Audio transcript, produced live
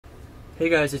Hey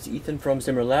guys, it's Ethan from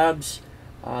Zimmer Labs.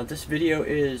 This video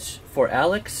is for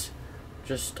Alex.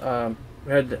 Just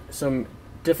had some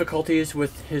difficulties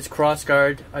with his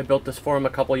Crossguard. I built this for him a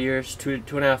couple years, two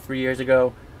and a half, 3 years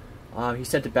ago. He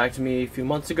sent it back to me a few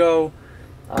months ago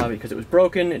because it was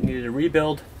broken, it needed a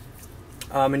rebuild,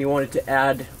 and he wanted to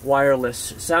add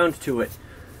wireless sound to it.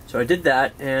 So I did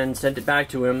that and sent it back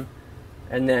to him,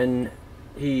 and then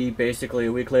he basically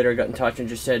a week later got in touch and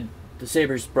just said, the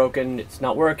saber's broken, it's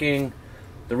not working,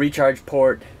 the recharge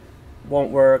port won't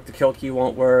work, the kill key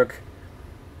won't work.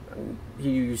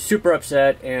 He was super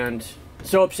upset, and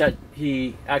so upset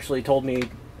he actually told me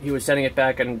he was sending it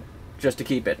back and just to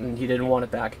keep it, and he didn't want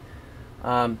it back.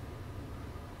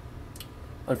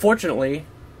 Unfortunately,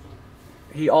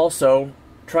 he also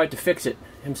tried to fix it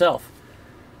himself.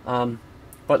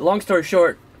 But long story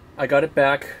short, I got it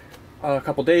back a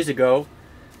couple days ago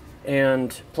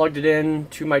and plugged it in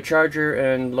to my charger,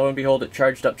 and lo and behold, it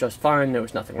charged up just fine. There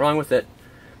was nothing wrong with it.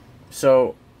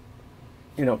 So,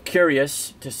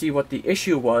 curious to see what the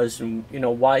issue was and,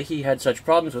 why he had such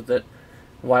problems with it,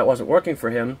 why it wasn't working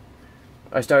for him.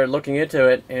 I started looking into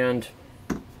it, and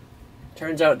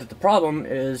turns out that the problem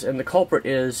is, and the culprit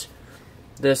is,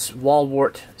 this wall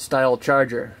wart style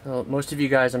charger. Well, most of you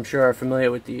guys, I'm sure, are familiar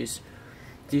with these.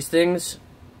 These things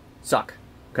suck,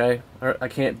 okay? I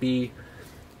can't be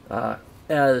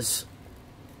as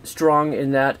strong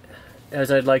in that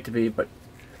as I'd like to be, but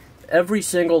every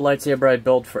single lightsaber I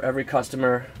build for every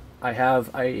customer I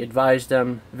advise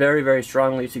them very, very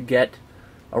strongly to get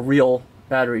a real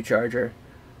battery charger.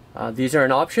 These are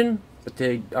an option, but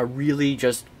they are really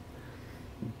just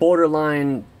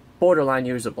borderline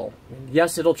usable.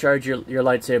 Yes, it'll charge your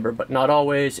lightsaber, but not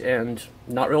always, and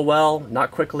not real well,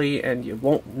 not quickly, and you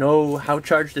won't know how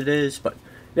charged it is. But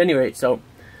at any rate, so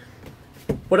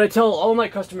what I tell all my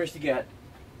customers to get,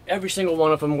 every single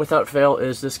one of them without fail,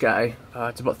 is this guy.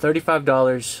 It's about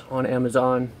 $35 on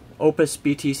Amazon. Opus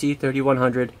BTC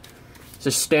 3100. It's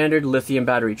a standard lithium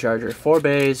battery charger. 4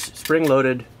 bays, spring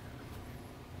loaded.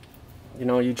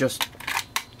 You just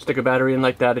stick a battery in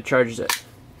like that, it charges it.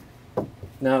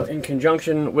 Now, in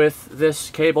conjunction with this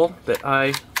cable that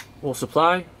I will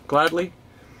supply gladly,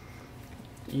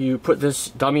 you put this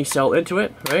dummy cell into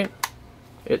it, right?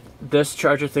 This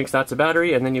charger thinks that's a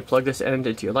battery, and then you plug this end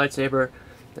into your lightsaber,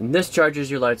 and this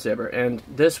charges your lightsaber, and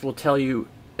this will tell you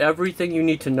everything you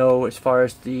need to know as far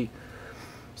as the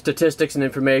statistics and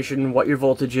information, what your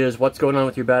voltage is, what's going on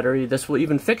with your battery. This will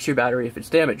even fix your battery if it's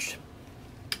damaged.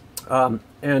 And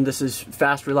this is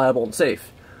fast, reliable, and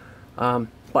safe.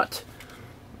 But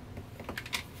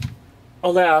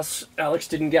alas, Alex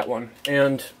didn't get one,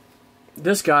 and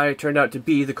this guy turned out to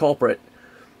be the culprit.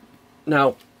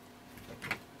 Now,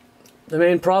 the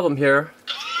main problem here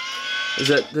is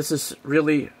that this is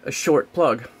really a short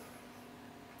plug,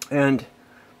 and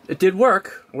it did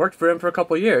work. It worked for him for a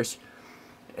couple of years,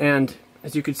 and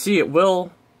as you can see, it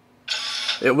will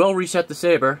reset the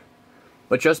saber,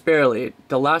 but just barely.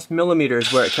 The last millimeter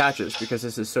is where it catches because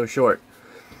this is so short.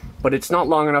 But it's not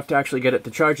long enough to actually get it to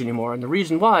charge anymore. And the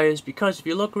reason why is because if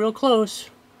you look real close,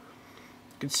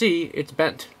 you can see it's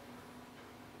bent.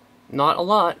 Not a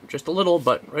lot, just a little,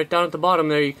 but right down at the bottom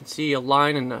there you can see a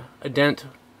line and a dent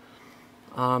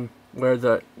where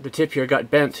the tip here got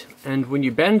bent. And when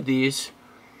you bend these,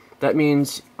 that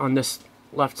means on this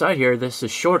left side here, this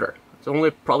is shorter. It's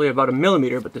only probably about a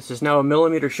millimeter, but this is now a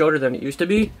millimeter shorter than it used to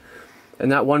be. And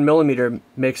that 1 millimeter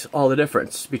makes all the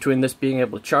difference between this being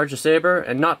able to charge the saber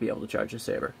and not be able to charge the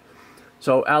saber.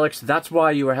 So Alex, that's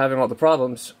why you were having all the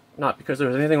problems, not because there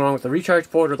was anything wrong with the recharge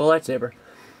port or the lightsaber.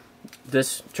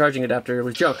 This charging adapter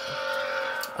was junk.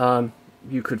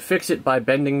 You could fix it by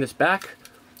bending this back,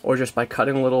 or just by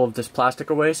cutting a little of this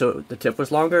plastic away so the tip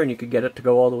was longer and you could get it to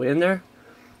go all the way in there.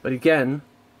 But again,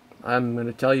 I'm going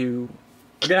to tell you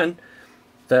again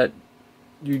that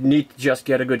you need to just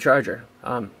get a good charger.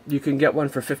 You can get one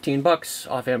for 15 bucks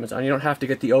off Amazon. You don't have to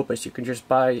get the Opus. You can just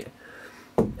buy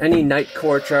any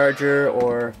Nightcore charger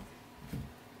or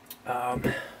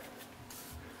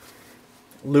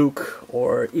Luke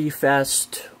or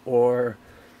eFest or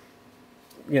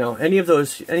any of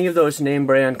those name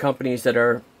brand companies that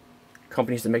are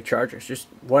companies that make chargers. Just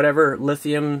whatever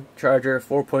lithium charger,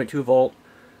 4.2 volt,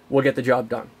 will get the job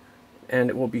done, and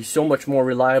it will be so much more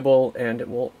reliable, and it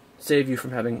will save you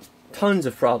from having tons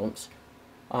of problems.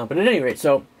 But at any rate,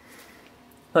 so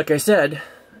like I said,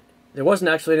 there wasn't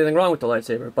actually anything wrong with the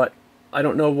lightsaber, but I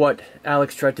don't know what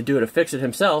Alex tried to do to fix it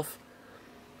himself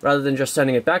rather than just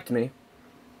sending it back to me.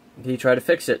 He tried to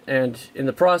fix it, and in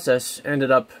the process ended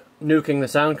up nuking the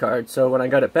sound card. So when I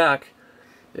got it back,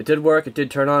 it did work, it did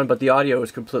turn on, but the audio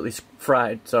was completely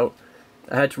fried. So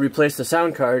I had to replace the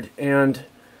sound card, and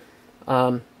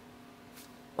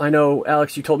I know,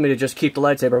 Alex, you told me to just keep the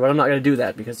lightsaber, but I'm not going to do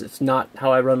that because it's not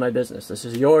how I run my business. This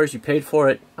is yours. You paid for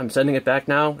it. I'm sending it back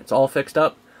now. It's all fixed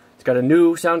up. It's got a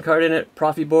new sound card in it,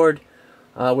 Proffieboard,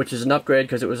 which is an upgrade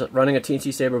because it was running a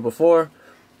TNC Saber before.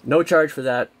 No charge for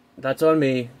that. That's on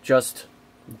me. Just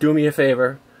do me a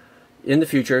favor. In the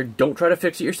future, don't try to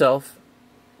fix it yourself.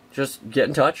 Just get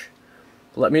in touch.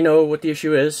 Let me know what the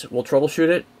issue is. We'll troubleshoot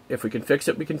it. If we can fix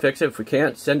it, we can fix it. If we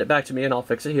can't, send it back to me and I'll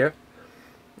fix it here.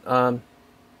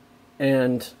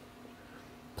 And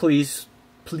please,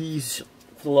 please,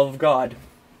 for the love of God,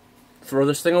 throw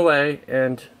this thing away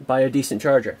and buy a decent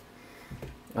charger.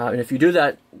 And if you do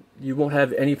that, you won't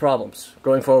have any problems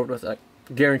going forward with that,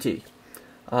 guarantee.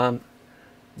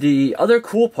 The other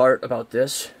cool part about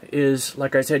this is,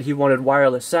 like I said, he wanted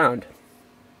wireless sound.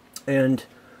 And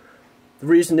the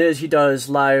reason is he does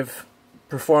live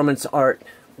performance art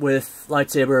with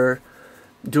lightsaber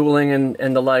dueling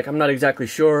and the like. I'm not exactly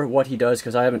sure what he does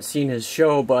because I haven't seen his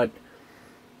show, but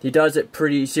he does it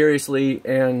pretty seriously,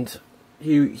 and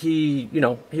he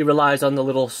relies on the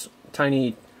little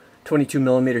tiny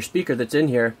 22mm speaker that's in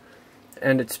here,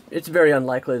 and it's very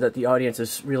unlikely that the audience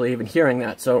is really even hearing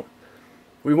that. So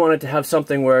we wanted to have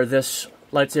something where this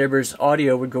lightsaber's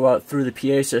audio would go out through the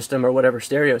PA system or whatever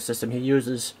stereo system he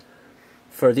uses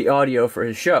for the audio for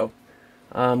his show.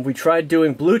 We tried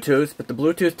doing Bluetooth, but the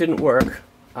Bluetooth didn't work.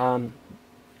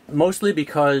 Mostly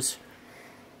because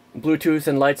Bluetooth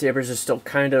and lightsabers is still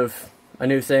kind of a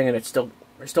new thing, and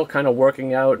we're still kind of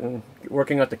working out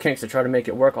the kinks to try to make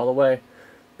it work all the way.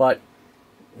 But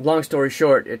long story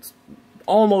short, it's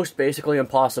almost basically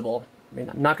impossible. I mean,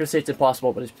 I'm not going to say it's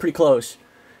impossible, but it's pretty close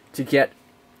to get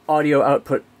audio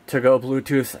output to go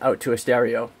Bluetooth out to a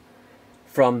stereo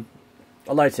from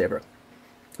a lightsaber.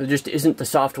 There just isn't the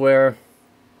software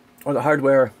or the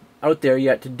hardware out there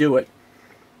yet to do it.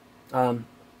 Now,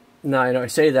 I know I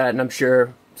say that, and I'm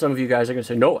sure some of you guys are going to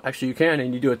say, no, actually you can,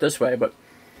 and you do it this way, but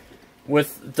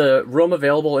with the room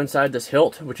available inside this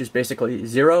hilt, which is basically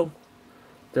 0,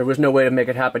 there was no way to make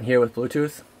it happen here with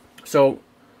Bluetooth. So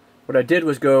what I did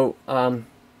was go 2.4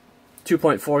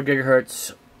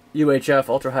 gigahertz UHF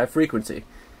ultra high frequency.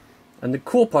 And the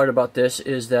cool part about this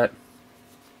is that,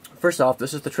 first off,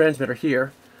 this is the transmitter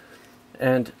here,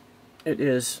 and it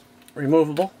is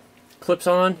removable. Clips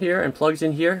on here and plugs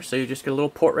in here, so you just get a little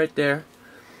port right there.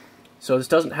 So this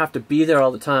doesn't have to be there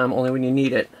all the time, only when you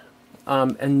need it.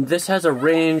 And this has a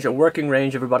working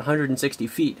range of about 160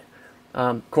 feet,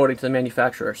 according to the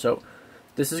manufacturer. So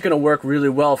this is going to work really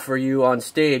well for you on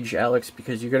stage, Alex,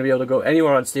 because you're going to be able to go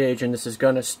anywhere on stage, and this is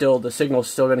going to the signal's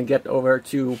still going to get over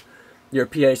to your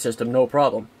PA system, no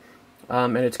problem.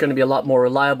 And it's going to be a lot more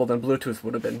reliable than Bluetooth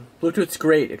would have been. Bluetooth's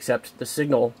great, except the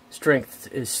signal strength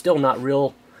is still not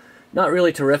really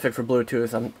terrific for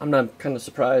Bluetooth. I'm not kind of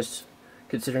surprised,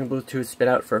 considering Bluetooth's been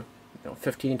out for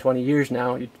 15, 20 years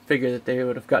now. You'd figure that they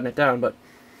would have gotten it down, but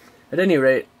at any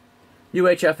rate,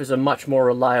 UHF is a much more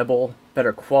reliable,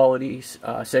 better quality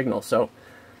signal. So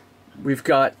we've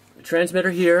got the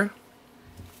transmitter here,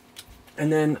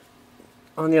 and then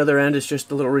on the other end is just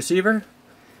the little receiver.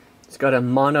 It's got a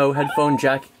mono headphone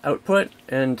jack output,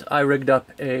 and I rigged up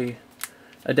a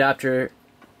adapter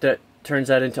that turns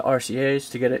that into RCAs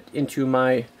to get it into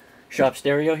my shop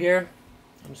stereo here.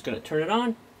 I'm just going to turn it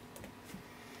on.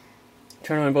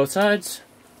 Turn on both sides.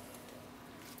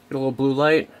 Get a little blue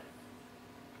light.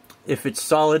 If it's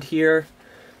solid here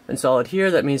and solid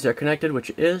here, that means they're connected,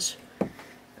 which it is.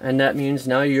 And that means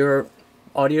now your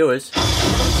audio is...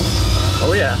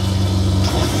 oh yeah.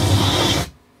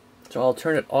 So I'll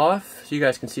turn it off so you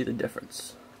guys can see the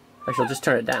difference. Actually, I'll just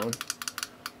turn it down.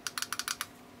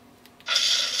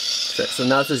 So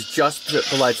now this is just the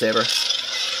lightsaber.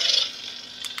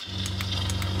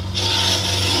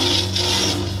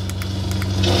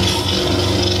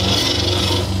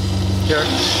 Hear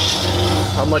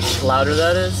how much louder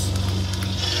that is?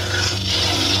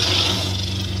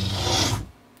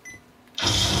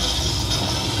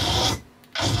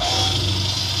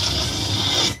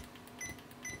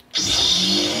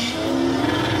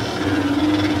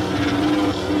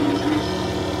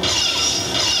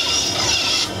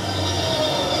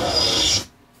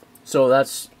 So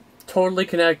that's totally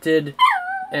connected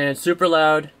and super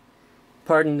loud.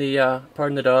 Pardon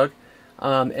the dog.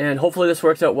 And hopefully this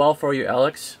works out well for you,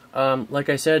 Alex. Like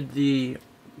I said, the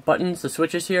buttons, the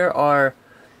switches here are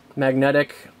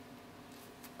magnetic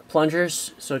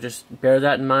plungers, so just bear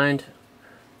that in mind.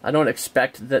 I don't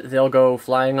expect that they'll go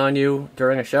flying on you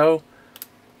during a show,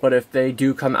 but if they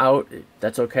do come out,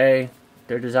 that's okay.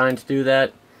 They're designed to do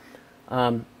that.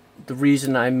 The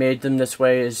reason I made them this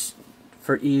way is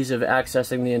for ease of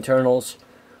accessing the internals.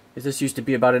 Because this used to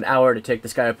be about an hour to take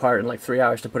this guy apart and like 3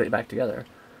 hours to put it back together.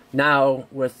 Now,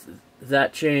 with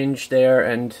that change there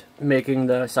and making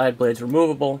the side blades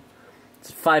removable,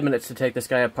 it's 5 minutes to take this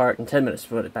guy apart and 10 minutes to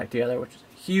put it back together, which is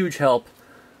a huge help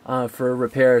for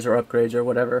repairs or upgrades or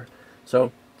whatever.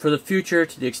 So for the future,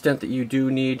 to the extent that you do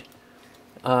need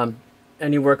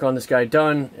any work on this guy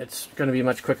done, it's going to be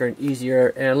much quicker and easier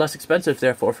and less expensive,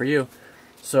 therefore, for you.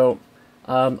 So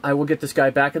I will get this guy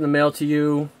back in the mail to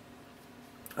you.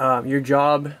 Your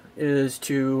job is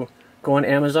to go on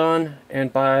Amazon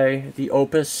and buy the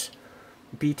Opus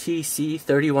BTC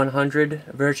 3100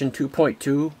 version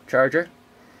 2.2 charger.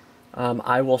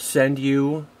 I will send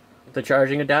you the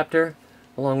charging adapter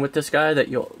along with this guy that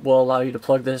will allow you to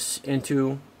plug this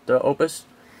into the Opus.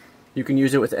 You can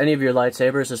use it with any of your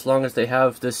lightsabers as long as they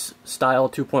have this style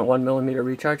 2.1mm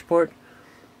recharge port.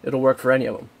 It'll work for any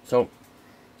of them. So,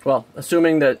 well,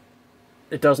 assuming that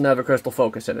it doesn't have a crystal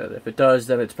focus in it. If it does,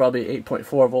 then it's probably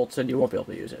 8.4 volts and you won't be able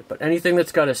to use it. But anything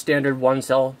that's got a standard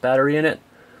 1-cell battery in it,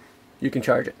 you can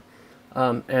charge it.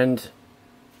 And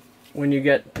when you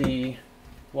get the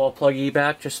wall plug E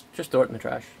back, just throw it in the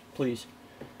trash, please.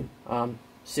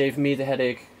 Save me the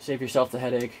headache, save yourself the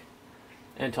headache,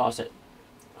 and toss it.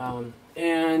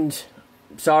 And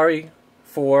sorry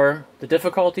for the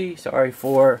difficulty, sorry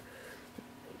for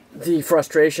the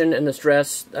frustration and the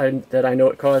stress that I know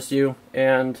it caused you,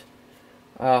 and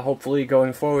hopefully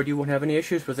going forward you won't have any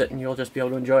issues with it and you'll just be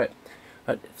able to enjoy it.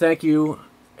 But thank you,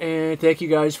 and thank you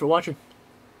guys for watching.